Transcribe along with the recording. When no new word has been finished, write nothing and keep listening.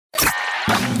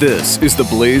This is the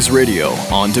Blaze Radio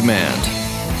on demand.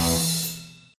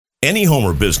 Any home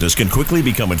or business can quickly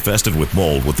become infested with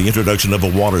mold with the introduction of a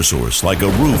water source like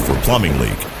a roof or plumbing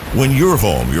leak. When your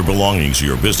home, your belongings, or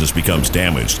your business becomes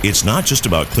damaged, it's not just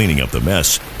about cleaning up the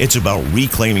mess, it's about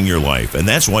reclaiming your life, and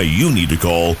that's why you need to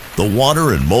call the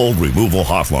Water and Mold Removal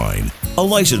Hotline. A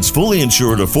licensed, fully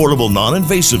insured, affordable,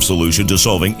 non-invasive solution to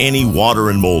solving any water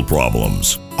and mold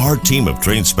problems. Our team of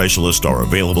trained specialists are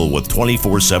available with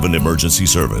 24/7 emergency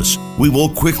service. We will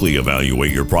quickly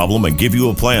evaluate your problem and give you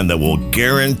a plan that will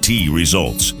guarantee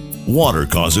results. Water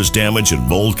causes damage and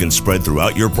mold can spread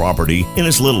throughout your property in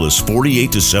as little as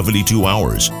 48 to 72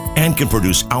 hours and can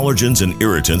produce allergens and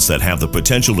irritants that have the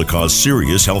potential to cause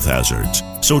serious health hazards.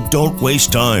 So don't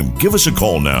waste time. Give us a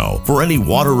call now. For any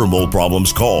water or mold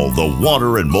problems, call the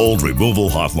Water and Mold Removal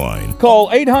Hotline.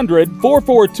 Call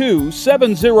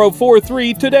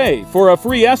 800-442-7043 today for a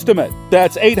free estimate.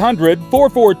 That's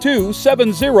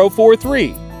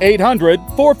 800-442-7043.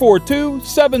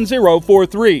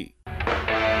 800-442-7043.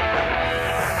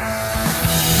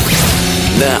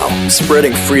 Now,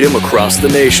 spreading freedom across the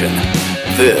nation.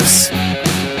 This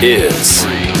is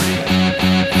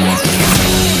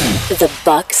The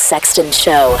Buck Sexton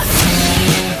Show.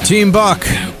 Team Buck,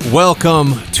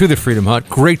 welcome to the Freedom Hut.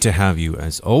 Great to have you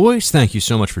as always. Thank you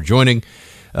so much for joining.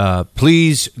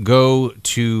 Please go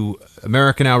to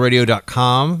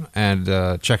AmericanNowRadio.com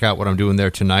and check out what I'm doing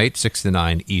there tonight, 6 to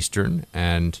 9 Eastern.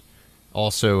 And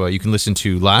also, you can listen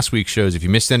to last week's shows if you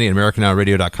missed any at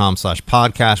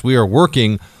AmericanNowRadio.com/podcast. We are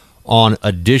working on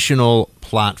additional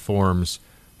platforms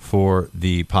for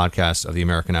the podcast of the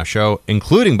American Now Show,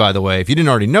 including, by the way, if you didn't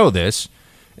already know this,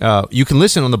 you can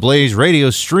listen on the Blaze Radio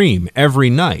stream every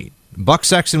night. Buck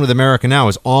Sexton with American Now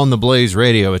is on the Blaze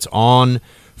Radio. It's on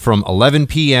from 10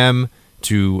 p.m.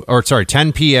 to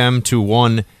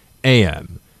 1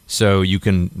 a.m. So you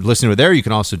can listen to it there. You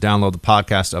can also download the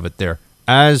podcast of it there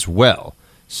as well.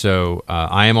 So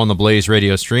I am on the Blaze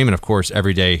Radio stream, and of course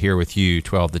every day here with you,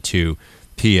 12 to 2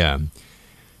 p.m.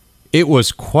 It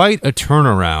was quite a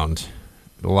turnaround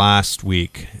last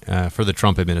week for the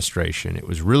Trump administration. It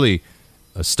was really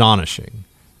astonishing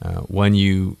when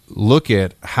you look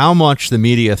at how much the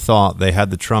media thought they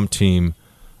had the Trump team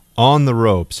on the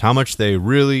ropes, how much they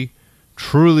really,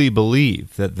 truly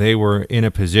believed that they were in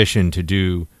a position to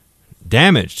do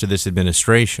damage to this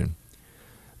administration.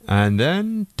 And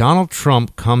then Donald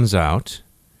Trump comes out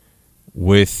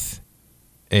with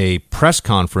a press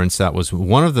conference that was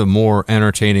one of the more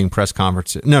entertaining press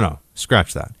conferences. No,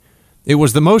 scratch that. It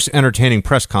was the most entertaining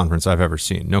press conference I've ever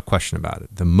seen. No question about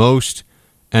it. The most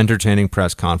entertaining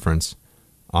press conference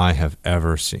I have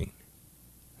ever seen.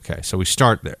 Okay, so we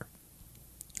start there.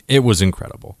 It was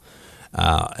incredible.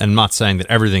 And I'm not saying that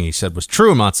everything he said was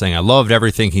true. I'm not saying I loved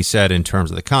everything he said in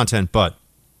terms of the content, but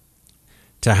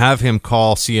to have him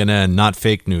call CNN not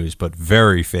fake news, but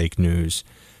very fake news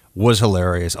was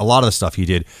hilarious. A lot of the stuff he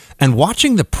did. And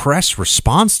watching the press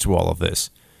response to all of this,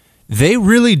 they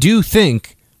really do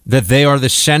think that they are the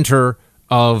center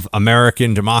of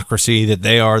American democracy, that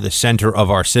they are the center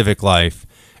of our civic life,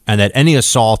 and that any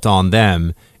assault on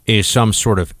them is some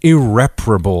sort of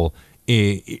irreparable,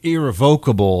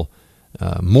 irrevocable,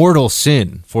 mortal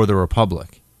sin for the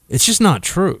Republic. It's just not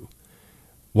true.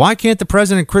 Why can't the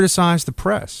president criticize the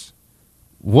press?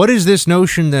 What is this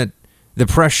notion that the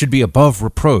press should be above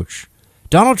reproach?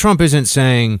 Donald Trump isn't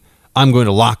saying, I'm going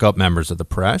to lock up members of the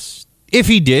press. If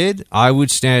he did, I would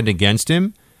stand against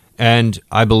him. And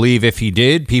I believe if he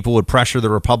did, people would pressure the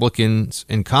Republicans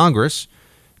in Congress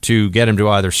to get him to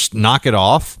either knock it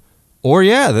off or,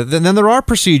 then there are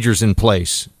procedures in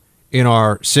place in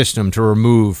our system to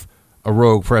remove a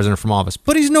rogue president from office.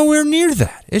 But he's nowhere near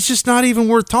that. It's just not even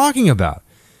worth talking about.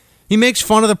 He makes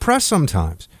fun of the press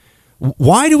sometimes.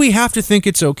 Why do we have to think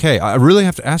it's okay? I really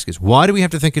have to ask this. Why do we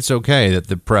have to think it's okay that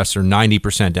the press are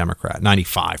 90% Democrat,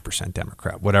 95%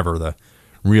 Democrat, whatever the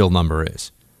real number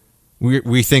is?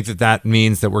 We think that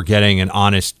means that we're getting an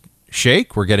honest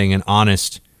shake. We're getting an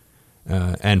honest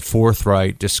and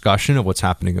forthright discussion of what's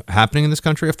happening in this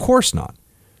country. Of course not.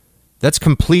 That's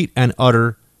complete and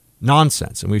utter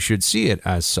nonsense, and we should see it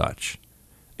as such.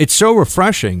 It's so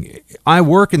refreshing. I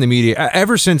work in the media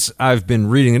ever since I've been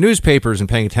reading the newspapers and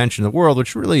paying attention to the world,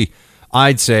 which really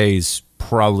I'd say is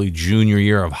probably junior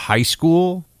year of high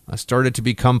school. I started to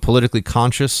become politically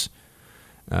conscious.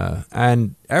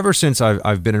 And ever since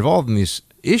I've been involved in these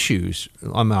issues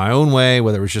on my own way,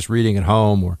 whether it was just reading at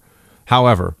home or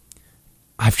however,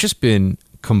 I've just been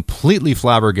completely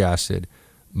flabbergasted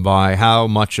by how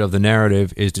much of the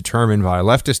narrative is determined by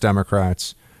leftist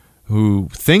Democrats who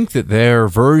think that their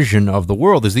version of the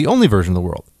world is the only version of the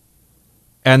world,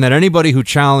 and that anybody who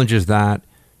challenges that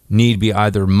need be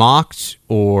either mocked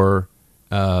or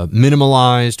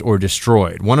minimalized or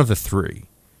destroyed. One of the three.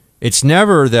 It's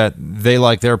never that they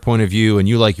like their point of view and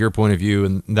you like your point of view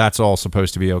and that's all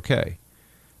supposed to be okay.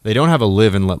 They don't have a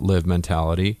live and let live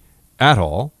mentality at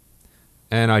all.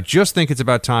 And I just think it's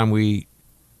about time we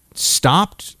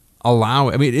stopped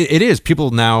allowing... I mean, it is.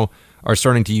 People now are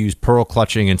starting to use pearl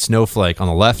clutching and snowflake on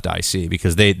the left, I see,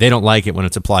 because they don't like it when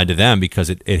it's applied to them because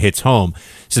it hits home.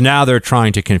 So now they're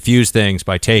trying to confuse things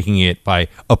by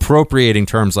appropriating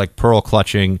terms like pearl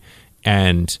clutching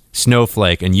and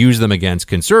snowflake and use them against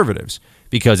conservatives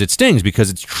because it stings, because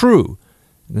it's true.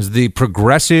 The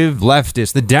progressive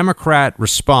leftist, the Democrat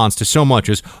response to so much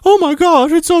is, oh my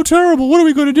gosh, it's so terrible, what are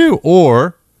we going to do?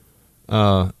 Or,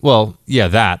 that's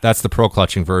the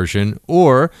pearl-clutching version.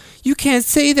 Or, you can't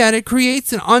say that, it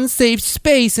creates an unsafe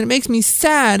space and it makes me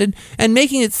sad, and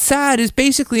making it sad is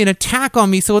basically an attack on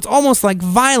me, so it's almost like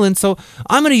violence, so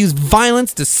I'm going to use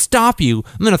violence to stop you.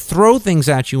 I'm going to throw things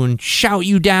at you and shout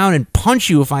you down and punch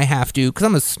you if I have to, because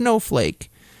I'm a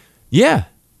snowflake. Yeah.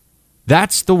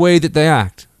 That's the way that they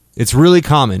act. It's really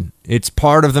common. It's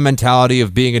part of the mentality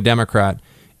of being a Democrat,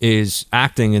 is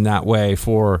acting in that way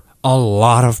for a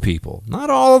lot of people. Not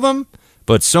all of them,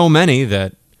 but so many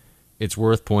that it's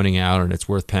worth pointing out and it's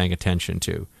worth paying attention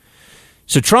to.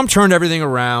 So Trump turned everything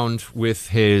around with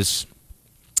his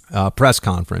press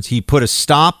conference. He put a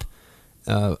stop.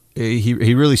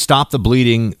 He really stopped the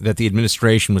bleeding that the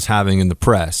administration was having in the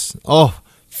press. Oh,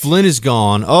 Flynn is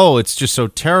gone. Oh, it's just so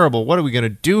terrible. What are we going to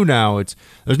do now?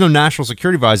 There's no national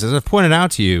security advisor. As I've pointed out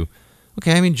to you,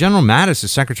 okay, I mean, General Mattis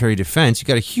is Secretary of Defense. You've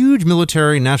got a huge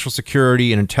military, national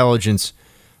security, and intelligence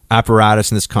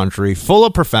apparatus in this country, full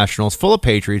of professionals, full of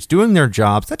patriots, doing their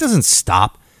jobs. That doesn't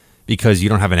stop because you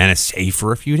don't have an NSA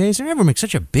for a few days. They never make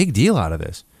such a big deal out of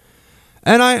this.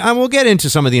 And I will get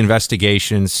into some of the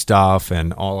investigation stuff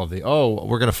and all of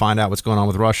we're going to find out what's going on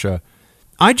with Russia.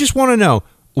 I just want to know,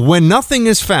 when nothing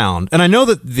is found, and I know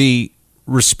that the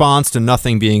response to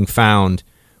nothing being found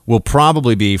will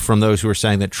probably be from those who are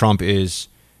saying that Trump is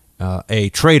a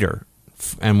traitor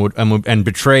and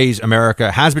betrays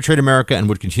America, has betrayed America, and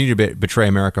would continue to betray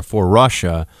America for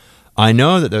Russia. I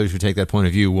know that those who take that point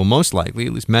of view will most likely,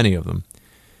 at least many of them,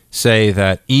 say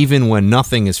that even when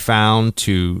nothing is found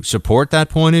to support that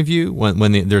point of view,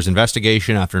 when there's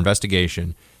investigation after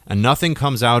investigation, and nothing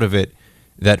comes out of it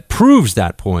that proves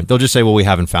that point, they'll just say, well, we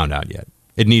haven't found out yet.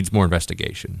 It needs more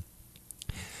investigation.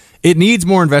 It needs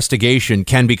more investigation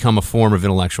can become a form of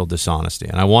intellectual dishonesty,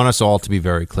 and I want us all to be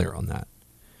very clear on that.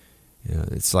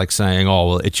 It's like saying, oh,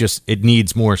 well, it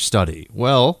needs more study.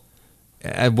 Well,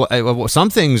 some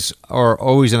things are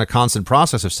always in a constant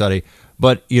process of study,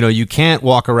 but you can't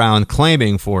walk around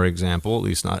claiming, for example, at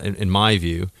least not in my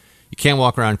view, you can't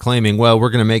walk around claiming, well,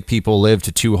 we're going to make people live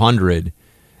to 200.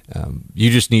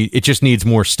 It just needs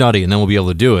more study, and then we'll be able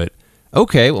to do it.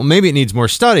 Okay, well, maybe it needs more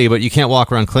study, but you can't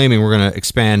walk around claiming we're going to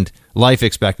expand life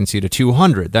expectancy to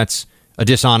 200. That's a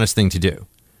dishonest thing to do.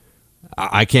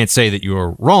 I can't say that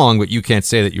you're wrong, but you can't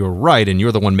say that you're right, and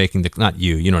you're the one making not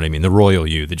you, you know what I mean, the royal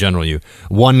you, the general you.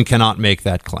 One cannot make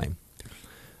that claim.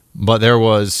 But there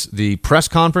was the press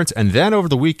conference, and then over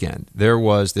the weekend, there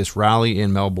was this rally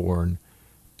in Melbourne,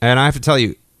 and I have to tell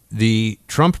you, the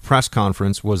Trump press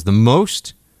conference was the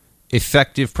most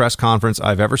effective press conference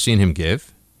I've ever seen him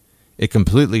give. It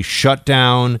completely shut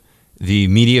down the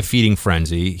media feeding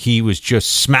frenzy. He was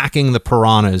just smacking the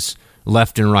piranhas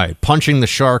left and right, punching the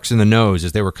sharks in the nose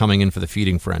as they were coming in for the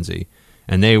feeding frenzy.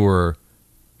 And they were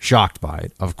shocked by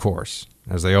it, of course,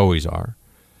 as they always are.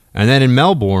 And then in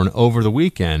Melbourne over the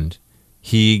weekend,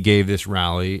 he gave this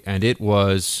rally, and it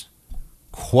was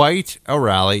quite a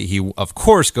rally. He, of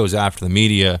course, goes after the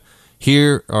media.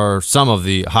 Here are some of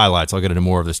the highlights. I'll get into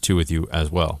more of this, too, with you as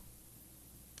well.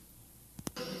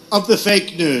 Of the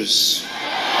fake news.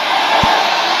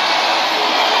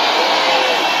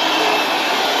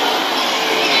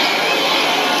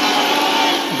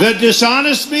 The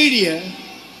dishonest media,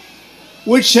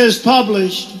 which has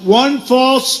published one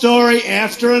false story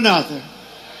after another,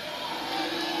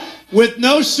 with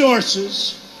no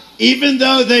sources, even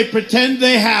though they pretend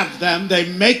they have them,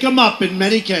 they make them up in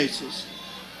many cases.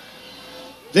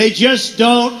 They just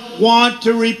don't want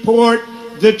to report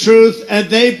the truth, and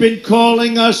they've been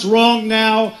calling us wrong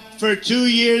now for 2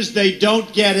 years. They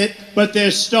don't get it, but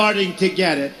they're starting to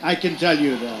get it. I can tell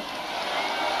you that.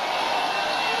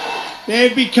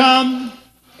 They've become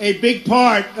a big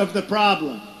part of the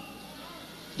problem.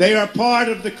 They are part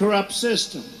of the corrupt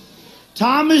system.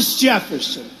 Thomas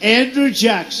Jefferson, Andrew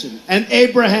Jackson, and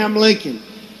Abraham Lincoln,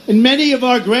 and many of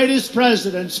our greatest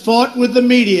presidents fought with the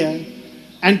media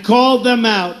and called them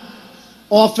out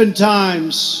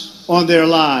oftentimes on their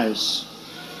lies.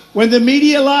 When the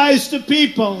media lies to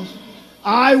people,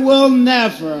 I will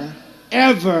never,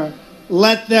 ever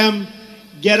let them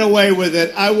get away with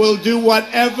it. I will do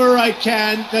whatever I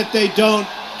can that they don't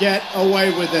get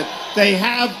away with it. They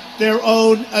have their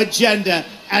own agenda,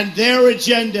 and their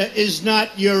agenda is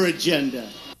not your agenda.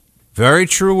 Very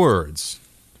true words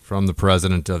from the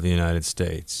President of the United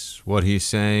States. What he's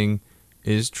saying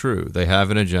is true. They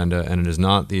have an agenda, and it is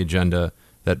not the agenda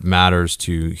that matters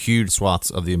to huge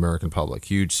swaths of the American public,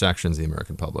 huge sections of the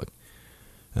American public.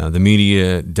 The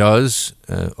media does,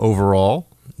 overall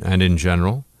and in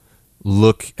general,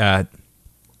 look at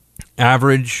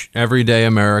average, everyday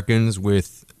Americans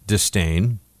with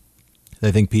disdain.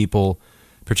 They think people,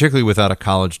 particularly without a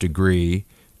college degree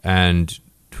and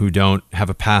who don't have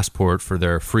a passport for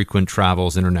their frequent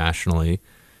travels internationally,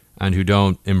 and who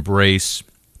don't embrace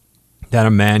that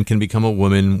a man can become a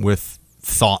woman with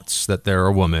thoughts that they're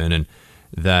a woman, and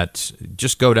that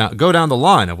just go down the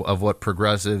line of what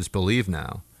progressives believe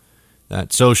now.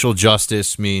 That social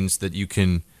justice means that you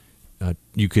can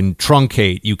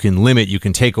truncate, you can limit, you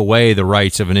can take away the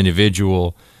rights of an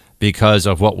individual because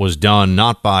of what was done,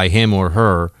 not by him or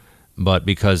her, but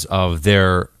because of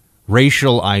their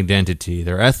racial identity,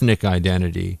 their ethnic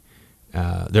identity,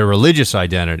 their religious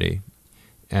identity,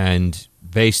 and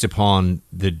based upon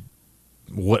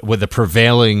with the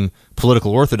prevailing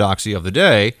political orthodoxy of the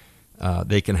day,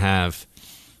 they can have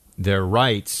their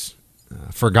rights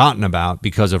forgotten about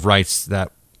because of rights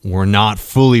that were not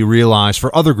fully realized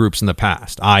for other groups in the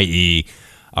past, i.e.,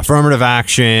 affirmative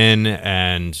action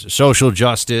and social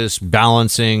justice,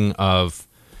 balancing of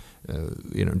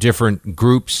different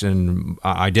groups and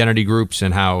identity groups,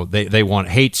 and how they want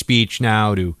hate speech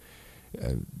now to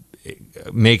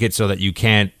make it so that you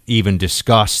can't even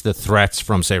discuss the threats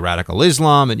from, say, radical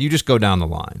Islam, and you just go down the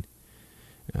line.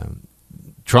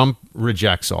 Trump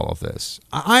rejects all of this.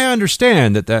 I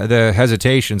understand that the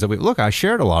hesitations that I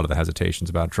shared a lot of the hesitations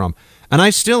about Trump, and I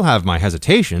still have my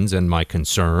hesitations and my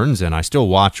concerns, and I still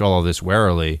watch all of this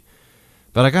warily.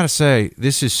 But I got to say,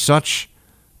 this is such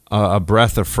a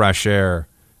breath of fresh air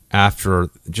after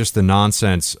just the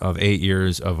nonsense of 8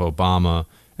 years of Obama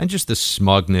and just the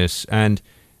smugness. And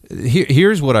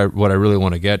here's what I really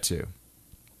want to get to.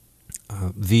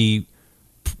 The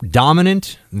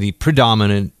predominant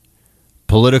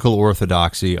political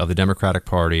orthodoxy of the Democratic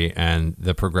Party and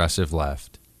the progressive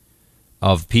left,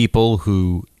 of people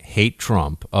who hate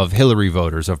Trump, of Hillary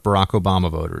voters, of Barack Obama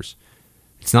voters.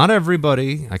 It's not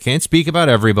everybody. I can't speak about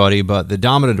everybody, but the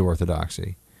dominant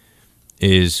orthodoxy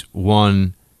is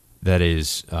one that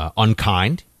is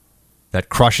unkind, that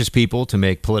crushes people to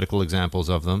make political examples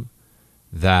of them,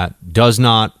 that does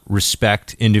not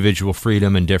respect individual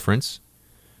freedom and difference,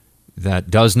 that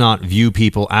does not view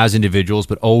people as individuals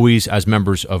but always as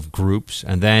members of groups,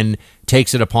 and then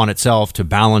takes it upon itself to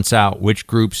balance out which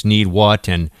groups need what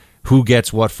and who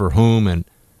gets what for whom,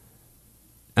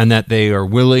 and that they are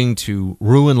willing to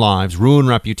ruin lives, ruin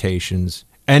reputations,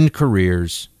 end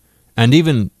careers, and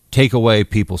even take away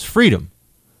people's freedom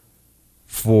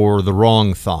for the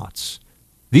wrong thoughts.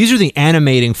 These are the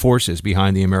animating forces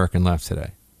behind the American left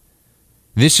today.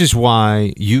 This is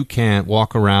why you can't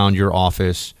walk around your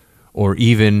office or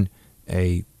even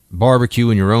a barbecue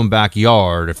in your own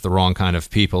backyard if the wrong kind of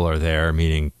people are there,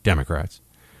 meaning Democrats,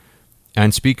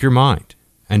 and speak your mind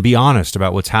and be honest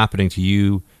about what's happening to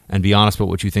you and be honest about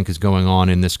what you think is going on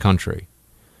in this country.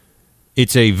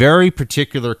 It's a very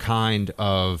particular kind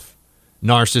of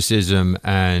narcissism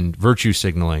and virtue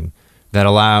signaling that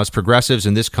allows progressives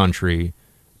in this country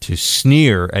to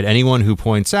sneer at anyone who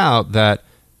points out that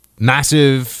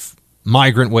massive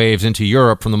migrant waves into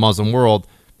Europe from the Muslim world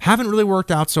haven't really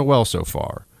worked out so well so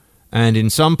far. And in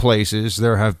some places,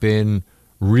 there have been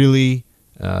really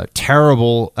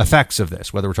terrible effects of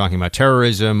this, whether we're talking about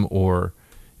terrorism or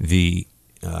the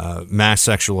mass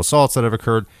sexual assaults that have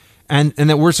occurred, and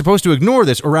that we're supposed to ignore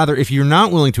this, or rather, if you're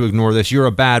not willing to ignore this, you're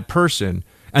a bad person.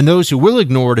 And those who will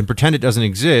ignore it and pretend it doesn't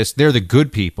exist, they're the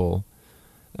good people.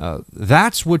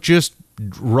 That's what just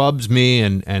rubs me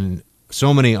and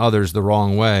so many others the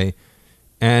wrong way.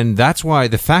 And that's why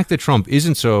the fact that Trump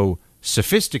isn't so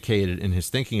sophisticated in his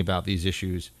thinking about these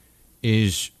issues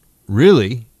is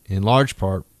really, in large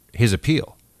part, his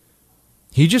appeal.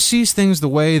 He just sees things the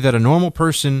way that a normal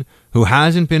person who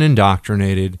hasn't been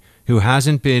indoctrinated, who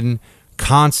hasn't been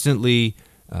constantly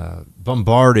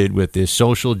bombarded with this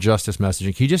social justice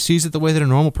messaging, he just sees it the way that a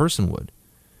normal person would.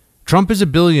 Trump is a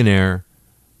billionaire,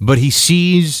 but he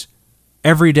sees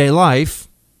everyday life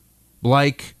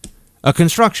like a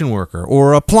construction worker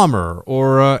or a plumber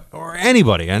or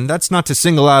anybody. And that's not to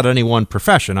single out any one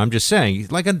profession. I'm just saying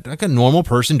he's like a normal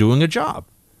person doing a job.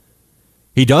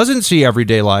 He doesn't see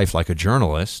everyday life like a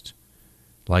journalist,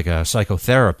 like a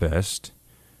psychotherapist,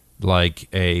 like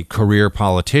a career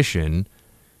politician.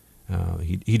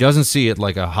 He doesn't see it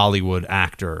like a Hollywood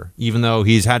actor, even though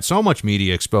he's had so much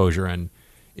media exposure and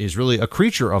is really a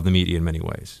creature of the media in many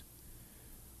ways.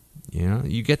 You know,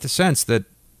 you get the sense that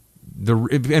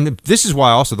and this is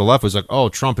why also the left was like, oh,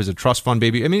 Trump is a trust fund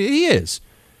baby. I mean, he is.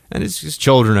 And his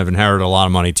children have inherited a lot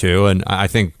of money too. And I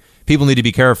think people need to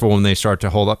be careful when they start to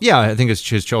hold up. Yeah, I think it's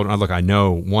his children. Look, I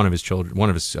know one of his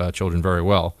children very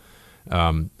well,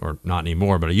 or not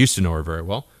anymore, but I used to know her very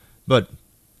well. But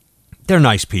they're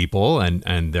nice people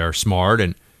and they're smart.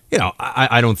 And, you know,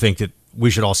 I don't think that we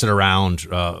should all sit around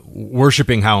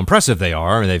worshiping how impressive they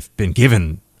are. They've been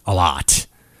given a lot.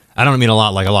 I don't mean a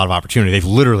lot like a lot of opportunity. They've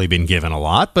literally been given a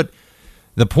lot. But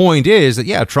the point is that,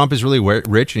 yeah, Trump is really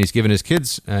rich and he's given his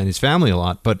kids and his family a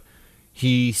lot. But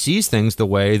he sees things the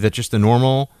way that just the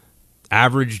normal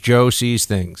average Joe sees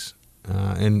things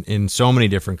in so many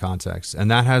different contexts.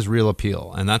 And that has real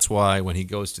appeal. And that's why when he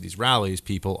goes to these rallies,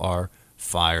 people are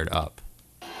fired up.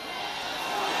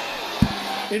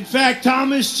 In fact,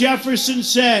 Thomas Jefferson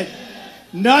said,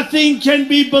 nothing can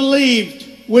be believed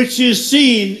which is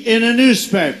seen in a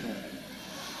newspaper.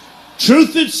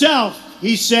 Truth itself,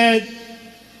 he said,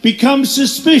 becomes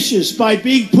suspicious by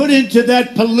being put into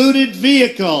that polluted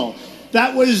vehicle.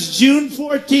 That was June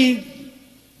 14th,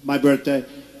 my birthday,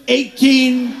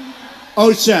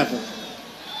 1807.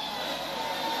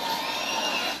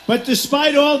 But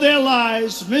despite all their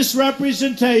lies,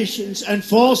 misrepresentations, and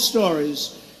false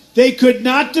stories, they could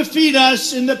not defeat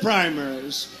us in the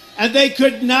primaries, and they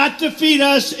could not defeat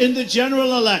us in the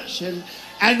general election,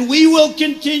 and we will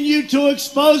continue to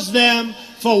expose them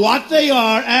for what they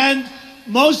are, and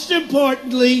most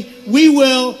importantly, we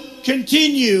will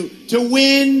continue to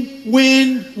win,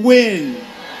 win, win.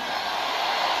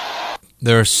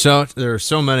 There are so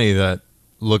many that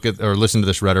look at or listen to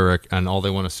this rhetoric and all they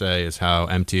want to say is how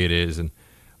empty it is, and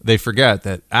they forget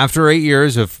that after 8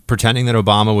 years of pretending that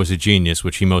Obama was a genius,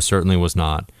 which he most certainly was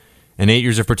not, and 8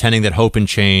 years of pretending that hope and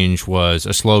change was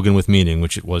a slogan with meaning,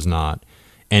 which it was not,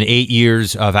 and 8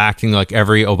 years of acting like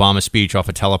every Obama speech off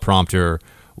a teleprompter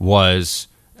was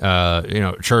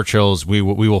Churchill's "we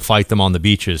will fight them on the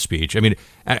beaches" speech. I mean,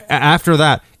 after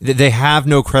that, they have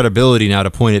no credibility now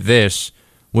to point at this,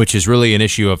 which is really an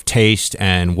issue of taste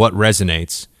and what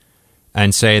resonates,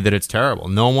 and say that it's terrible.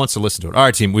 No one wants to listen to it. All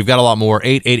right, team, we've got a lot more.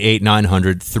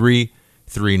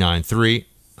 888-900-3393.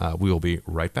 We will be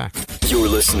right back. You're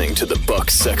listening to the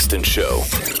Buck Sexton Show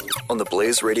on the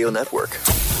Blaze Radio Network.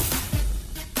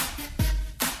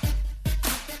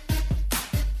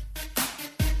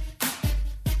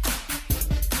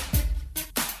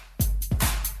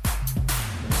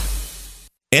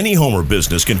 Any home or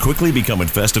business can quickly become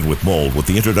infested with mold with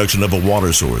the introduction of a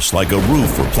water source, like a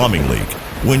roof or plumbing leak.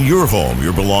 When your home,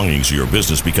 your belongings, or your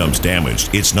business becomes damaged,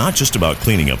 it's not just about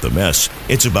cleaning up the mess,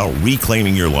 it's about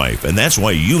reclaiming your life, and that's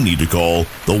why you need to call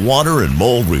the Water and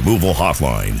Mold Removal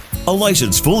Hotline. A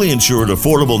licensed, fully insured,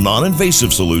 affordable,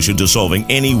 non-invasive solution to solving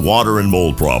any water and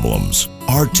mold problems.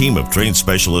 Our team of trained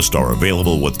specialists are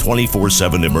available with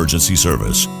 24/7 emergency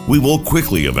service. We will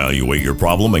quickly evaluate your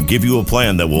problem and give you a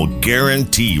plan that will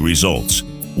guarantee results.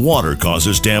 Water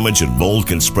causes damage and mold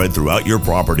can spread throughout your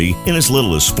property in as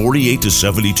little as 48 to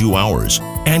 72 hours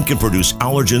and can produce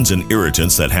allergens and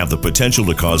irritants that have the potential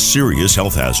to cause serious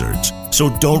health hazards. So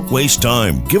don't waste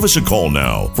time. Give us a call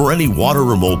now. For any water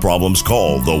or mold problems,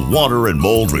 call the Water and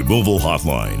Mold Removal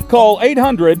Hotline. Call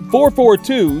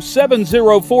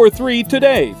 800-442-7043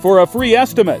 today for a free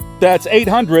estimate. That's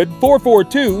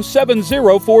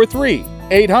 800-442-7043.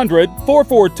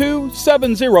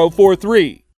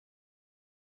 800-442-7043.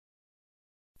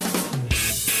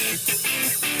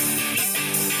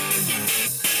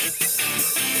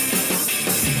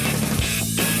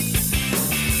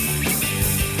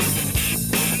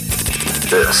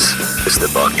 This is the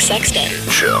Buck Sexton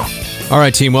Show. All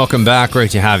right, team, welcome back.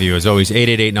 Great to have you. As always,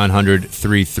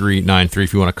 888-900-3393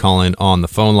 if you want to call in on the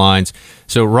phone lines.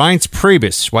 So Reince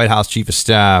Priebus, White House Chief of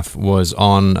Staff, was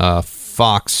on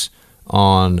Fox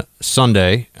on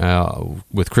Sunday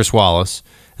with Chris Wallace,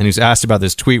 and he was asked about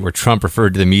this tweet where Trump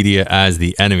referred to the media as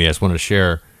the enemy. I just wanted to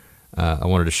share a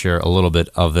little bit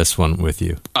of this one with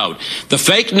you. The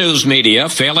fake news media,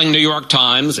 failing New York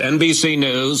Times, NBC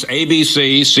News,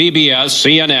 ABC, CBS,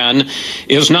 CNN,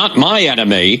 is not my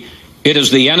enemy. It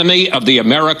is the enemy of the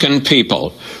American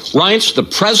people. Reince, the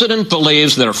president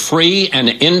believes that a free and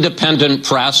independent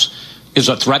press is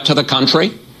a threat to the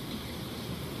country?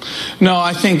 No,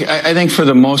 I think for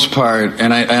the most part,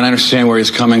 and I understand where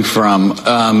he's coming from,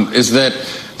 is that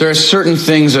there are certain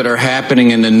things that are happening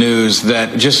in the news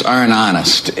that just aren't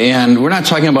honest. And we're not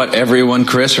talking about everyone,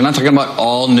 Chris. We're not talking about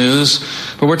all news.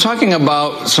 But we're talking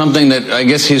about something that I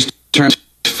guess he's turned.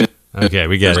 Okay,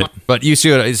 we get it. But you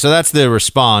see what? So that's the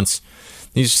response.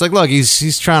 He's just like, look,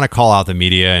 he's trying to call out the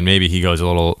media, and maybe he goes a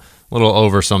little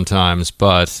over sometimes.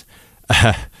 But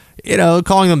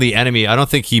calling them the enemy, I don't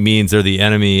think he means they're the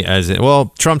enemy as in,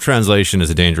 well, Trump translation is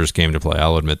a dangerous game to play.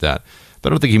 I'll admit that. But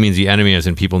I don't think he means the enemy as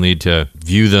in people need to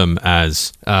view them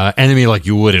as enemy like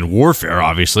you would in warfare,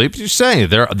 obviously. But you're saying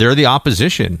they're the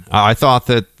opposition. I thought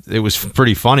that it was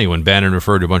pretty funny when Bannon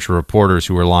referred to a bunch of reporters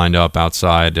who were lined up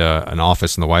outside an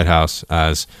office in the White House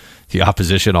as the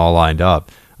opposition all lined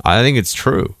up. I think it's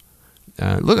true.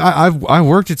 Look, I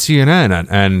worked at CNN,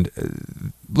 and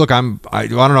look, I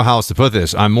don't know how else to put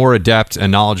this. I'm more adept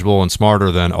and knowledgeable and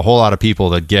smarter than a whole lot of people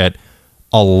that get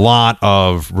a lot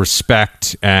of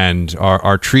respect and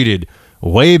are treated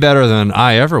way better than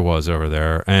I ever was over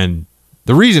there. And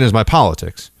the reason is my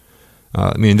politics.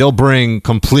 They'll bring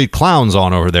complete clowns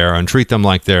on over there and treat them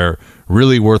like they're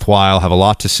really worthwhile, have a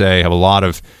lot to say, have a lot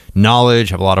of knowledge,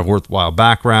 have a lot of worthwhile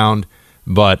background,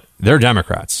 but they're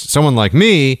Democrats. Someone like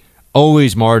me,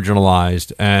 always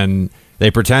marginalized, and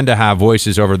they pretend to have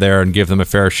voices over there and give them a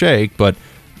fair shake, but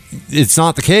it's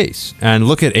not the case. And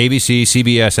look at ABC,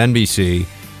 CBS, NBC.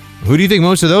 Who do you think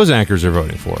most of those anchors are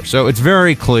voting for? So it's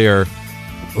very clear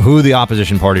who the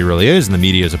opposition party really is, and the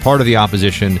media is a part of the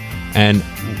opposition. And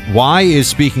why is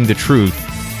speaking the truth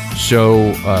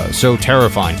so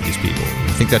terrifying to these people?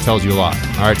 I think that tells you a lot.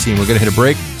 All right, team, we're going to hit a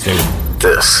break. Stay with me.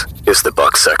 This is the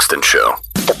Buck Sexton Show.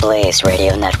 The Blaze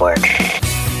Radio Network.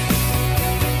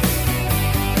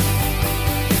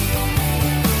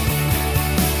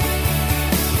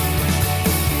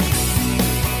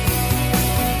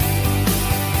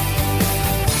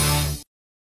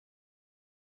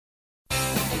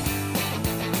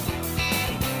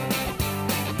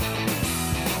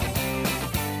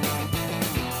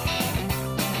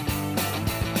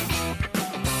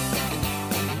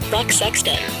 Buck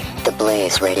Sexton. The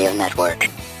Blaze Radio Network.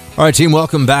 All right, team,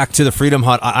 welcome back to the Freedom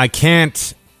Hut. I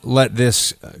can't let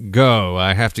this go.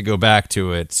 I have to go back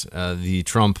to it. The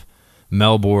Trump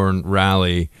Melbourne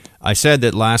rally. I said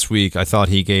that last week I thought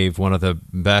he gave one of the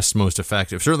best, most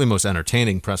effective, certainly most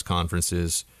entertaining press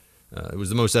conferences. It was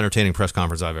the most entertaining press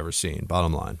conference I've ever seen,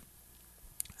 bottom line.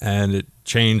 And it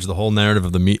changed the whole narrative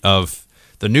of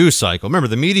the news cycle. Remember,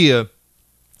 the media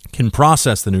can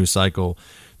process the news cycle.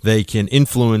 They can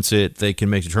influence it. They can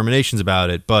make determinations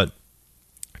about it. But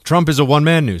Trump is a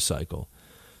one-man news cycle.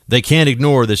 They can't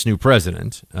ignore this new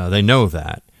president. They know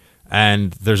that.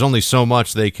 And there's only so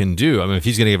much they can do. I mean, if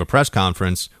he's going to give a press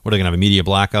conference, what, are they going to have a media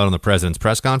blackout on the president's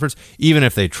press conference? Even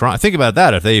if they try, think about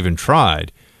that. If they even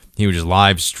tried, he would just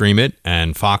live stream it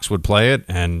and Fox would play it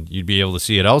and you'd be able to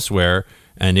see it elsewhere.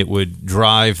 And it would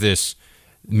drive this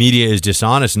media is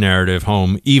dishonest narrative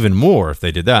home even more if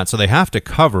they did that. So they have to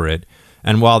cover it.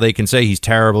 And while they can say he's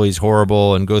terrible, he's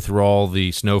horrible, and go through all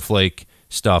the snowflake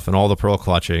stuff and all the pearl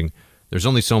clutching, there's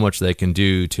only so much they can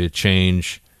do to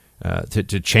change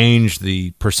change the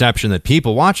perception that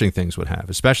people watching things would have,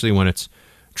 especially when it's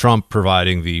Trump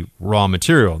providing the raw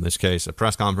material, in this case, a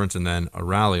press conference and then a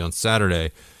rally on Saturday.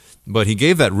 But he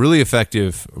gave that really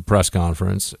effective press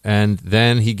conference, and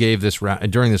then he gave this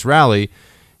during this rally,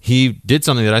 he did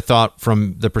something that I thought,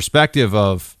 from the perspective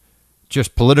of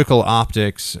just political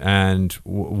optics and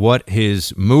what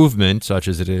his movement, such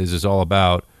as it is all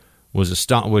about, was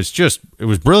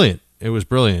brilliant. It was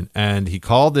brilliant. And he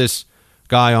called this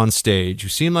guy on stage who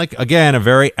seemed like, again, a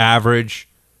very average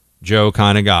Joe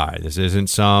kind of guy. This isn't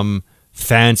some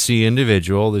fancy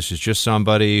individual. This is just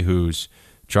somebody who's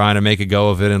trying to make a go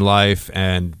of it in life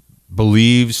and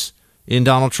believes in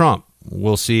Donald Trump.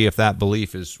 We'll see if that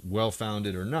belief is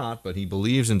well-founded or not, but he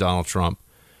believes in Donald Trump.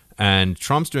 And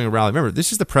Trump's doing a rally. Remember,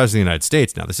 this is the president of the United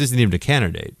States now. This isn't even a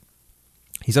candidate.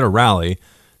 He's at a rally.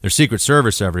 There's Secret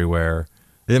Service everywhere.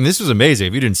 And this was amazing.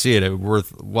 If you didn't see it, it was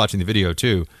worth watching the video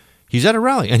too. He's at a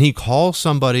rally, and he calls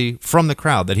somebody from the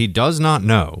crowd that he does not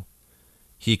know.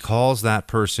 He calls that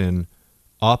person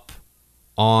up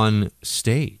on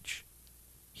stage.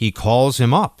 He calls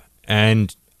him up.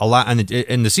 And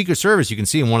the Secret Service, you can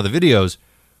see in one of the videos,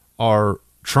 are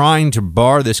trying to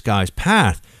bar this guy's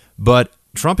path. But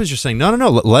Trump is just saying, no,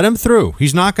 let him through.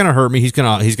 He's not going to hurt me. He's going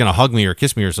to hug me or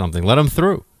kiss me or something. Let him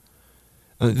through.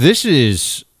 This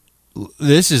is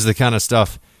the kind of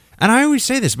stuff. And I always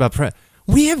say this about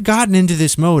we have gotten into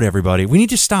this mode, everybody. We need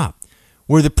to stop.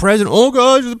 Where the president, oh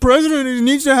gosh, the president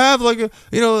needs to have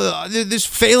this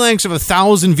phalanx of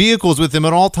 1,000 vehicles with him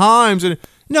at all times. And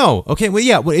No. Okay. Well,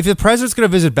 yeah. Well, if the president's going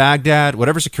to visit Baghdad,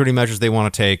 whatever security measures they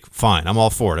want to take, fine. I'm all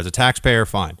for it. As a taxpayer,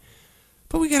 fine.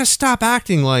 But we got to stop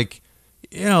acting like,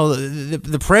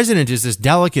 the president is this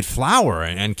delicate flower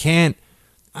and can't,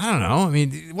 I don't know. I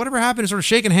mean, whatever happened to sort of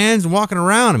shaking hands and walking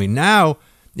around? I mean, now,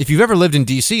 if you've ever lived in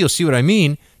D.C., you'll see what I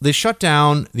mean. They shut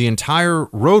down the entire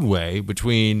roadway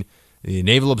between the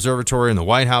Naval Observatory and the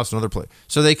White House and other places,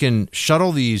 so they can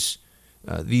shuttle these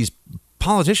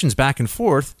politicians back and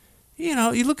forth.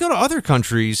 You look at other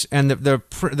countries, and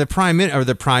the prime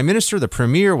minister, the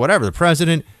premier, whatever, the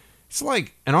president, it's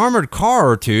like an armored car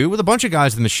or two with a bunch of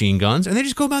guys with machine guns, and they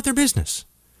just go about their business.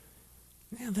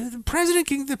 Yeah, the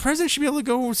president should be able to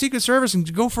go Secret Service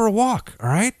and go for a walk. All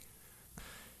right.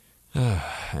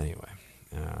 Anyway,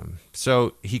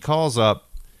 so he calls up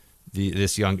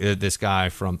this guy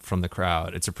from the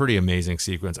crowd. It's a pretty amazing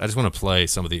sequence. I just want to play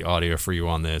some of the audio for you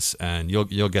on this, and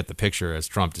you'll get the picture as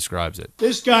Trump describes it.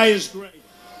 This guy is great.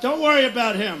 Don't worry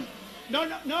about him. No,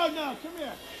 come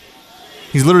here.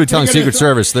 He's literally telling Secret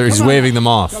Service that he's waving them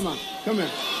off. Come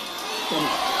here.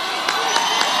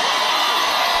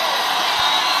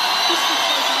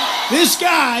 This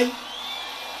guy,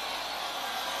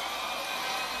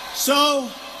 so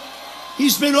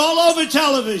he's been all over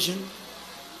television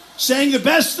saying the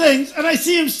best things, and I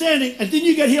see him standing, and didn't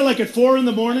you get here like at 4 in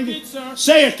the morning? I did, sir.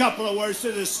 Say a couple of words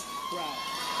to this crowd.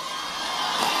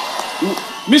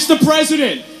 Mr.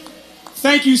 President,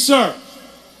 thank you, sir.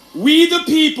 We the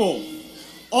people,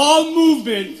 our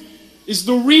movement is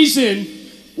the reason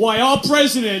why our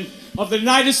president of the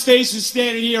United States is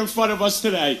standing here in front of us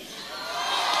today.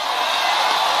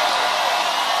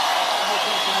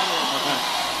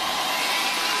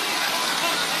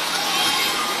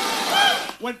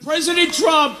 When President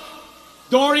Trump,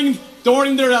 during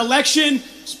their election,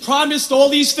 promised all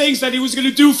these things that he was going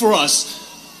to do for us,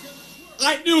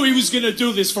 I knew he was going to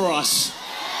do this for us.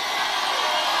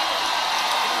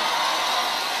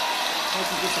 Thank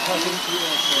you, Mr. President.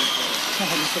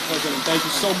 Mr. President, thank you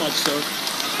so much, sir.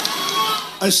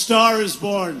 A star is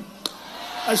born.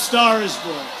 A star is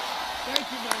born. Thank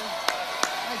you, man.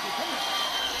 Thank you. Come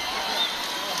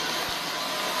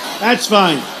on. That's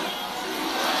fine.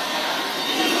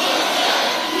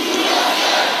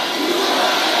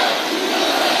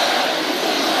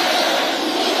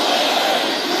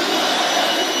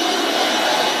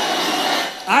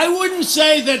 I wouldn't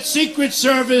say that Secret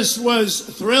Service was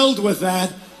thrilled with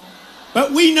that,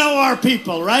 but we know our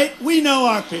people, right? We know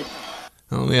our people.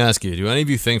 Let me ask you, do any of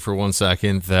you think for 1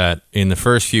 second that in the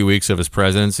first few weeks of his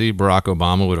presidency, Barack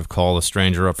Obama would have called a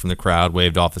stranger up from the crowd,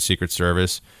 waved off the Secret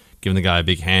Service, given the guy a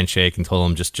big handshake and told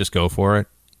him just go for it?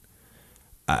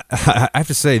 I have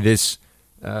to say this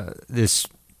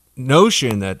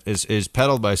notion that is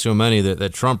peddled by so many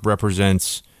that Trump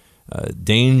represents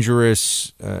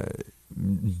dangerous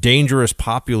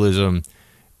populism,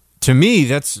 to me,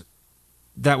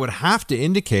 that would have to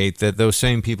indicate that those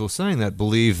same people saying that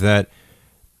believe that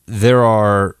there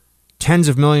are tens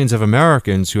of millions of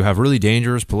Americans who have really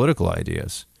dangerous political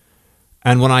ideas.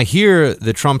 And when I hear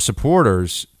the Trump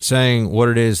supporters saying what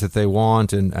it is that they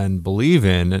want and believe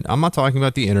in, and I'm not talking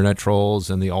about the internet trolls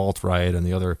and the alt-right and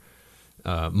the other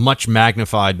much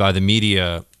magnified by the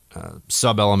media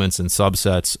sub-elements and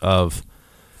subsets of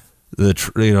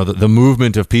the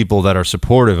movement of people that are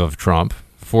supportive of Trump,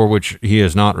 for which he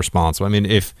is not responsible. I mean,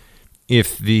 if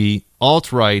the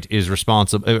alt-right is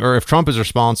responsible, or if Trump is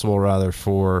responsible rather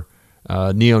for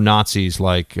neo-Nazis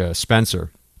like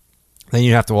Spencer, then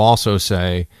you have to also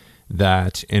say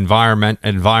that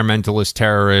environmentalist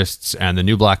terrorists and the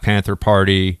new Black Panther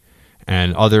Party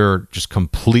and other just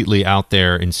completely out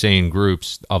there insane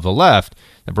groups of the left,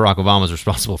 that Barack Obama is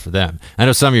responsible for them. I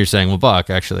know some of you are saying, well, Buck,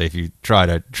 actually, if you try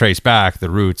to trace back the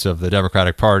roots of the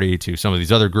Democratic Party to some of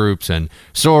these other groups and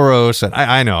Soros, and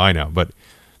I know, but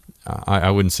I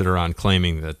wouldn't sit around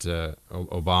claiming that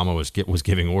Obama was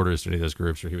giving orders to any of those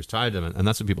groups or he was tied to them, and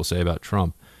that's what people say about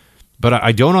Trump. But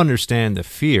I don't understand the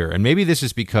fear, and maybe this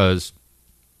is because,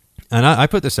 and I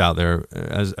put this out there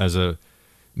as a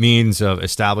means of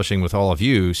establishing with all of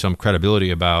you some credibility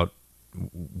about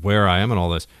where I am and all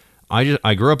this.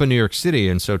 I grew up in New York City,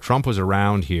 and so Trump was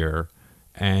around here,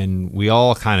 and we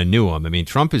all kind of knew him. I mean,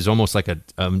 Trump is almost like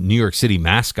a New York City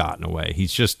mascot in a way.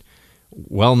 He's just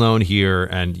well known here,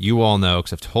 and you all know,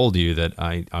 because I've told you that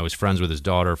I was friends with his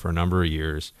daughter for a number of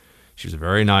years. She was a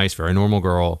very nice, very normal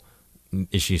girl.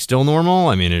 Is she still normal?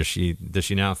 I mean, does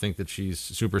she now think that she's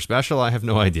super special? I have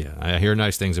no idea. I hear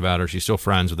nice things about her. She's still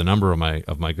friends with a number of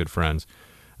my good friends,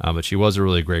 but she was a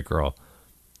really great girl.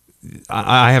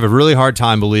 I have a really hard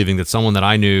time believing that someone that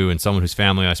I knew and someone whose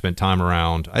family I spent time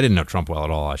around, I didn't know Trump well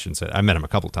at all, I shouldn't say. I met him a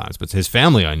couple of times, but his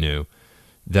family I knew,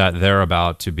 that they're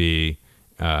about to be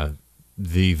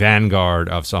the vanguard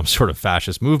of some sort of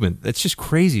fascist movement. It's just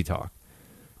crazy talk.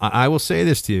 I will say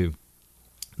this to you.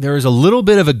 There is a little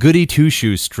bit of a goody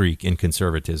two-shoes streak in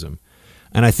conservatism.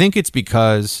 And I think it's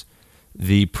because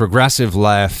the progressive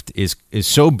left is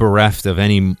so bereft of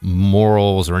any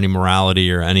morals or any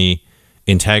morality or any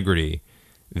integrity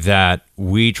that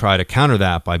we try to counter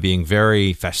that by being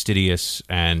very fastidious.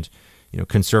 And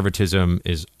conservatism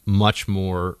is much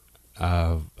more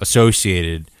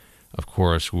associated, of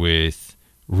course, with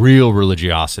real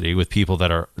religiosity, with people that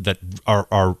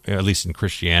are at least in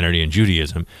Christianity and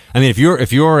Judaism. I mean, if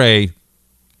you're a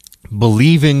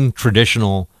believing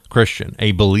traditional Christian,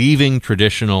 a believing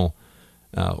traditional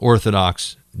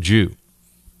Orthodox Jew,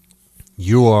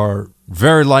 you are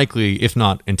very likely, if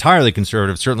not entirely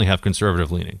conservative, certainly have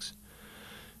conservative leanings.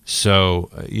 So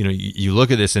you look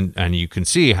at this and you can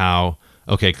see how,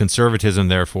 okay, conservatism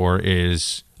therefore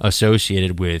is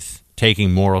associated with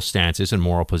taking moral stances and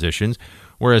moral positions,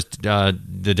 whereas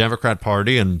the Democrat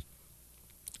Party and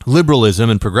liberalism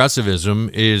and progressivism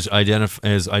is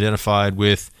identified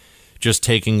with just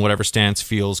taking whatever stance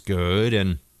feels good,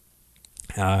 and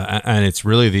it's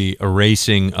really the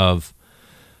erasing of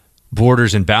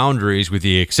borders and boundaries, with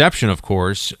the exception, of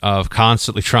course, of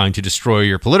constantly trying to destroy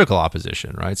your political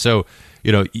opposition, right? So,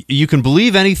 you can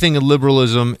believe anything in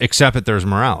liberalism except that there's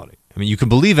morality. I mean, you can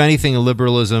believe anything in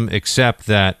liberalism except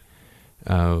that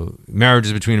marriage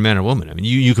is between a man and a woman. I mean,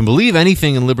 you can believe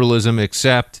anything in liberalism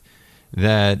except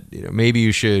that maybe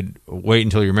you should wait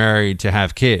until you're married to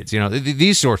have kids.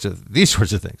 These sorts of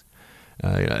things.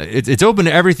 It's open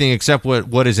to everything except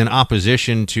what is in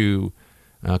opposition to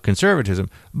conservatism.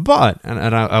 But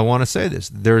and I want to say this: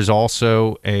 there's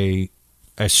also a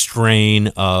strain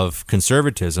of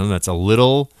conservatism that's a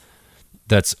little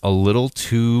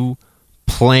too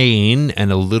plain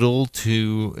and a little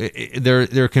too.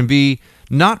 There can be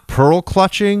not pearl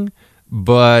clutching,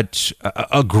 but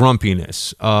a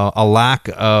grumpiness, a lack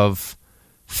of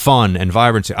fun and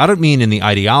vibrancy. I don't mean in the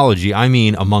ideology, I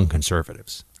mean among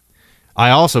conservatives. I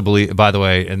also believe, by the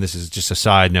way, and this is just a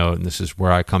side note, and this is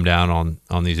where I come down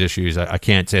on these issues. I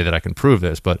can't say that I can prove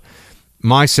this, but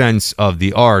my sense of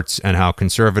the arts and how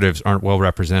conservatives aren't well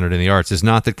represented in the arts is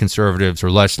not that conservatives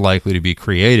are less likely to be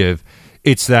creative.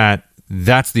 It's that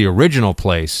that's the original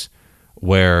place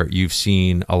where you've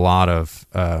seen a lot of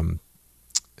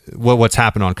what's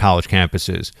happened on college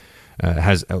campuses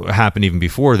has happened even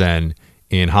before then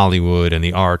in Hollywood and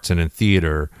the arts and in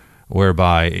theater,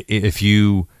 whereby if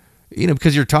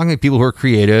because you're talking to people who are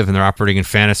creative and they're operating in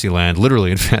fantasy land, literally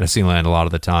in fantasy land a lot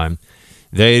of the time,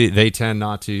 they tend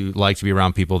not to like to be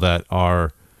around people that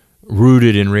are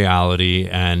rooted in reality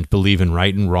and believe in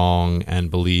right and wrong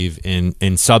and believe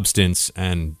in substance.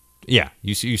 And yeah,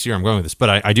 you see where I'm going with this.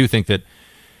 But I do think that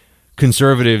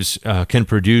conservatives can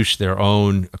produce their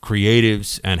own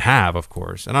creatives, and have, of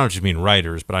course. And I don't just mean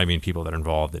writers, but I mean people that are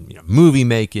involved in movie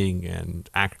making and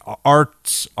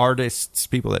artists,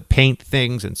 people that paint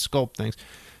things and sculpt things.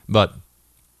 But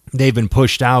they've been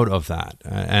pushed out of that,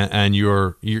 and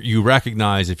you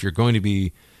recognize if you're going to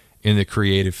be in the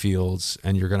creative fields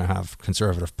and you're going to have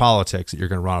conservative politics, that you're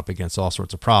going to run up against all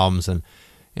sorts of problems. And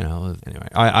anyway,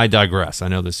 I digress. I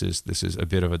know this is a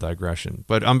bit of a digression,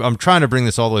 but I'm trying to bring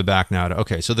this all the way back now to,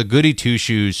 okay, so the goody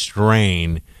two-shoes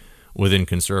strain within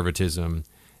conservatism,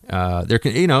 there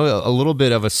can, a little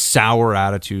bit of a sour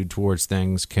attitude towards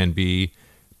things can be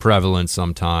prevalent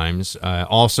sometimes.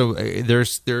 Also,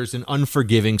 there's an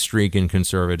unforgiving streak in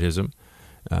conservatism,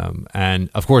 and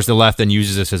of course the left then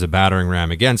uses this as a battering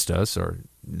ram against us, or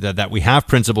that we have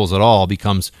principles at all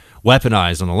becomes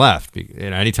weaponized on the left.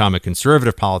 Anytime a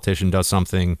conservative politician does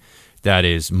something that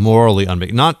is morally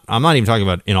unbecoming, I'm not even talking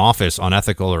about in office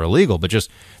unethical or illegal, but just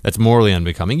that's morally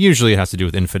unbecoming. Usually it has to do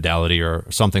with infidelity or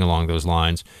something along those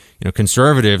lines.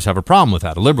 Conservatives have a problem with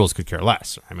that. Liberals could care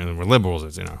less. I mean, we're liberals.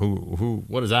 It's,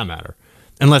 what does that matter?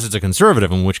 Unless it's a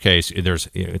conservative, in which case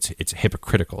it's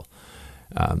hypocritical.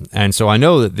 And so I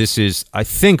know that this is, I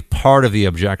think, part of the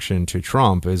objection to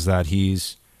Trump is that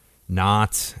he's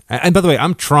not. And by the way,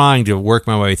 I'm trying to work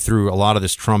my way through a lot of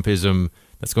this Trumpism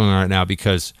that's going on right now,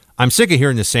 because I'm sick of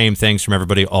hearing the same things from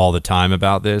everybody all the time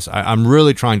about this. I'm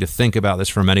really trying to think about this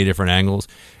from many different angles.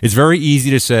 It's very easy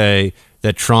to say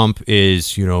that Trump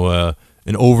is,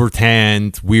 an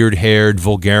over-tanned, weird-haired,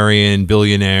 vulgarian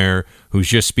billionaire who's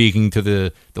just speaking to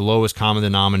the lowest common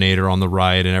denominator on the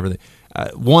right and everything.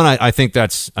 I think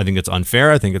that's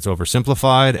unfair. I think it's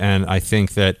oversimplified, and I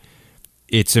think that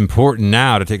it's important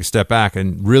now to take a step back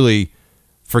and really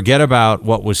forget about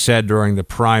what was said during the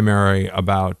primary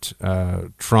about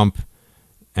Trump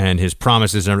and his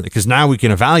promises and everything, because now we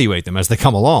can evaluate them as they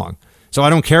come along. So I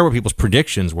don't care what people's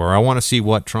predictions were. I want to see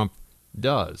what Trump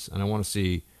does, and I want to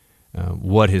see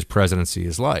what his presidency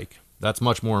is like. That's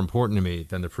much more important to me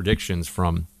than the predictions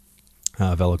from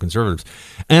fellow conservatives.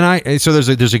 And so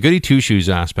there's a goody two-shoes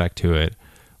aspect to it,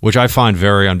 which I find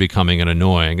very unbecoming and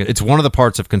annoying. It's one of the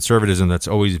parts of conservatism that's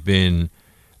always been,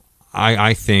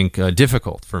 I think,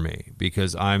 difficult for me,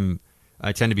 because I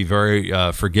tend to be very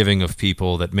forgiving of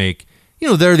people that make,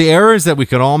 there are the errors that we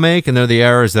can all make, and there are the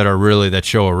errors that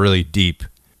show a really deep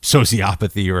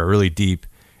sociopathy or a really deep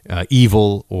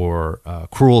evil or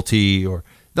cruelty, or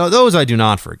those I do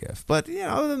not forgive. But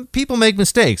people make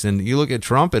mistakes, and you look at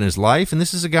Trump and his life, and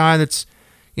this is a guy that's,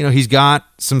 he's got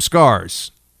some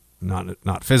scars,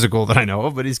 not physical that I know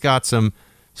of, but he's got some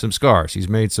scars. He's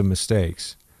made some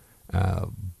mistakes.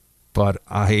 But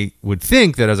I would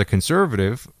think that as a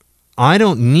conservative, I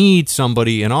don't need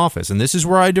somebody in office, and this is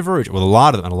where I diverge with a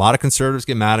lot of them. And a lot of conservatives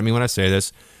get mad at me when I say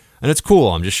this, and it's cool.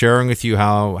 I'm just sharing with you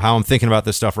how I'm thinking about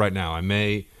this stuff right now. I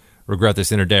may regret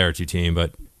this in a day or two, team,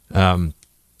 but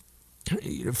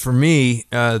for me,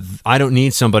 I don't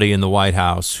need somebody in the White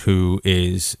House who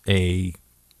is a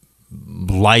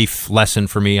life lesson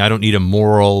for me. I don't need a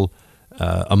moral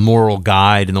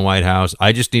guide in the White House.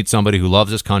 I just need somebody who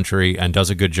loves this country and does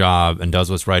a good job and does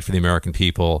what's right for the American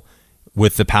people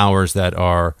with the powers that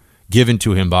are given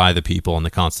to him by the people in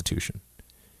the Constitution.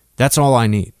 That's all I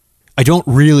need. I don't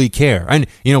really care. And,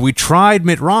 we tried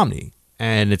Mitt Romney,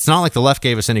 and it's not like the left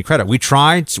gave us any credit. We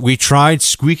tried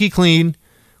squeaky clean.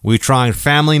 We tried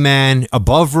family man,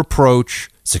 above reproach,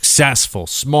 successful,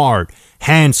 smart,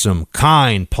 handsome,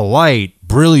 kind, polite,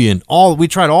 brilliant. We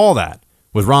tried all that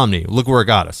with Romney. Look where it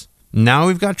got us. Now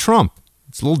we've got Trump.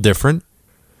 It's a little different.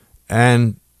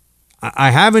 And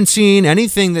I haven't seen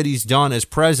anything that he's done as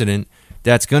president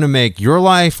that's going to make your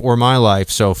life or my life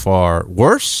so far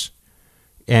worse.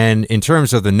 And in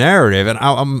terms of the narrative, and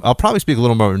I'll probably speak a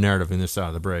little more narrative in this side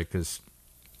of the break, because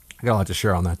I got a lot to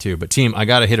share on that too. But team, I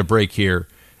got to hit a break here,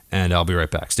 and I'll be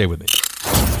right back. Stay with me.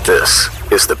 This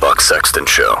is the Buck Sexton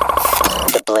Show.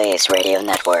 The Blaze Radio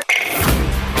Network.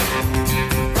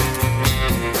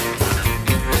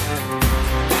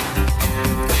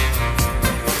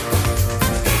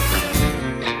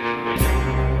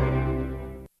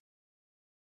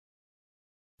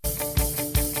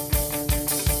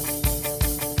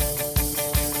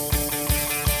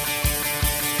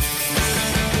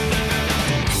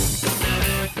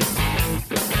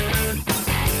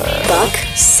 Buck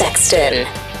Sexton.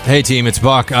 Hey team, it's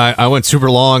Buck. I went super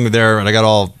long there, and I got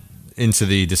all into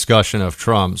the discussion of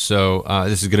Trump. So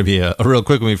this is going to be a real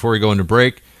quick one before we go into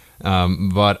break.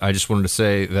 But I just wanted to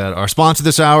say that our sponsor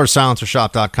this hour is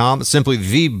SilencerShop.com. Simply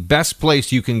the best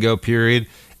place you can go, period,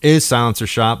 is Silencer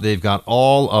Shop. They've got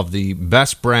all of the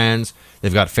best brands.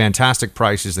 They've got fantastic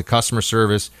prices. The customer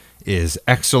service is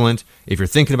excellent. If you're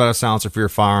thinking about a silencer for your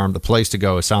firearm, the place to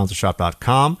go is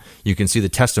SilencerShop.com. You can see the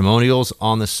testimonials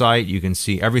on the site. You can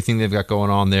see everything they've got going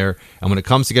on there. And when it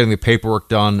comes to getting the paperwork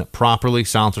done properly,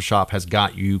 Silencer Shop has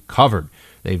got you covered.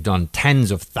 They've done tens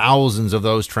of thousands of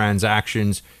those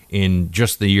transactions in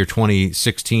just the year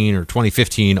 2016 or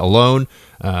 2015 alone.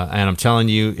 And I'm telling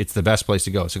you, it's the best place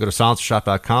to go. So go to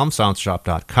SilencerShop.com,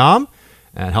 SilencerShop.com,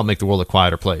 and help make the world a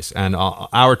quieter place. And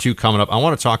hour two coming up, I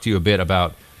want to talk to you a bit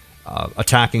about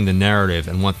attacking the narrative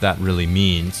and what that really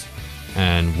means,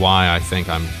 and why I think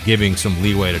I'm giving some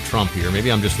leeway to Trump here.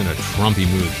 Maybe I'm just in a Trumpy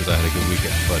mood because I had a good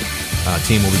weekend. But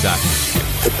team, will be back.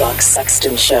 The Buck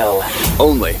Sexton Show.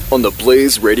 Only on the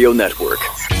Blaze Radio Network.